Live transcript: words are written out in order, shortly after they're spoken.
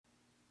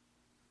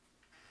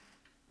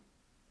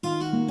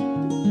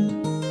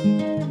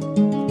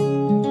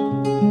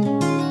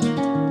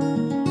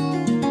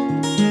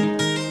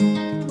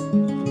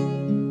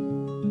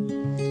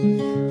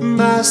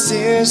My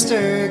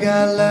sister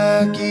got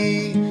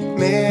lucky,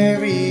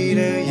 married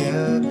a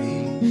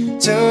yuppie,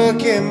 took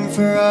him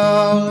for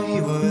all he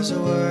was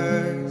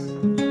worth.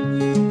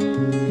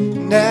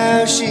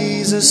 Now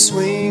she's a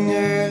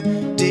swinger,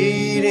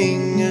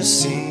 dating a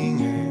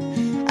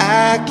singer.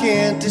 I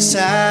can't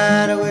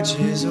decide which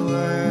is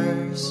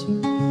worse,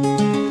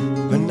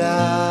 but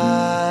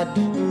not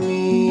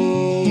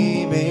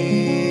me,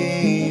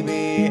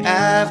 baby.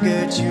 I've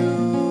got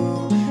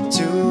you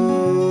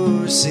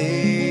to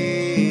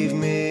save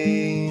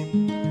me,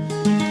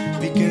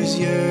 because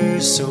you're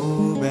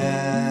so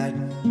bad.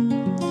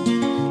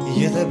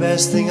 You're the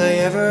best thing I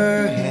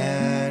ever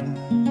had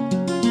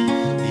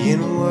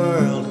in a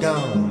world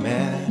gone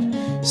mad.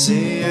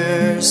 Say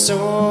you're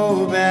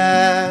so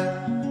bad.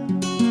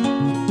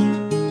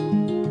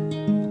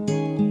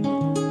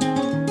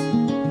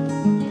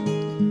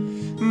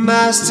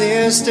 My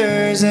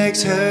sister's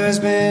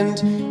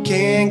ex-husband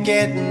can't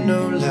get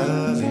no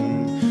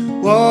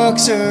lovin',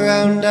 walks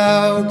around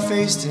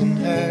dog-faced and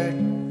hurt.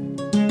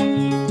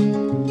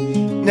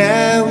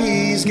 Now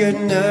he's got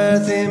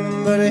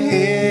nothing but a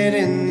head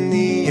in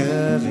the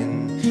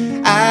oven.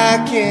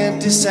 I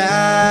can't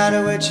decide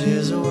which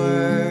is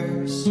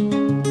worse,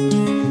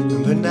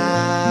 but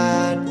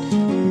not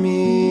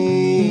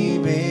me,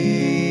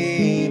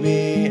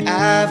 baby.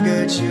 I've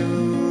got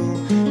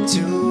you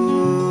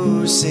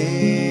to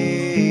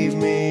save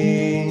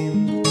me,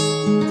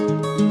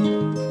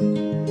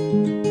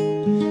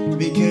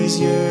 because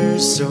you're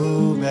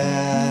so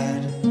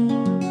bad.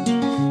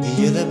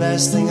 You're the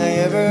best thing I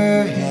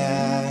ever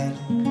had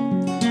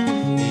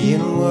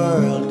in a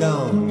world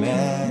gone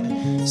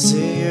mad.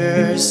 Say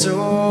you're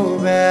so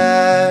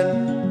bad.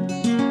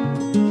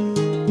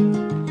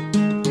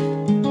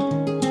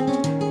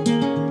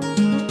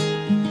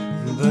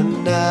 But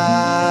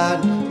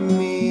not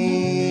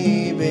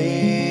me,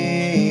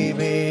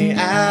 baby.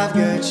 I've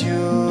got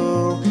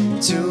you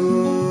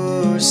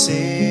to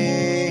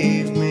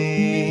save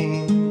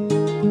me.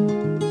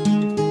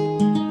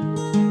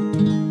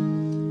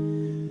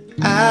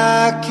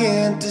 I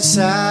can't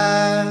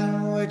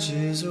decide which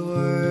is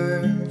worse.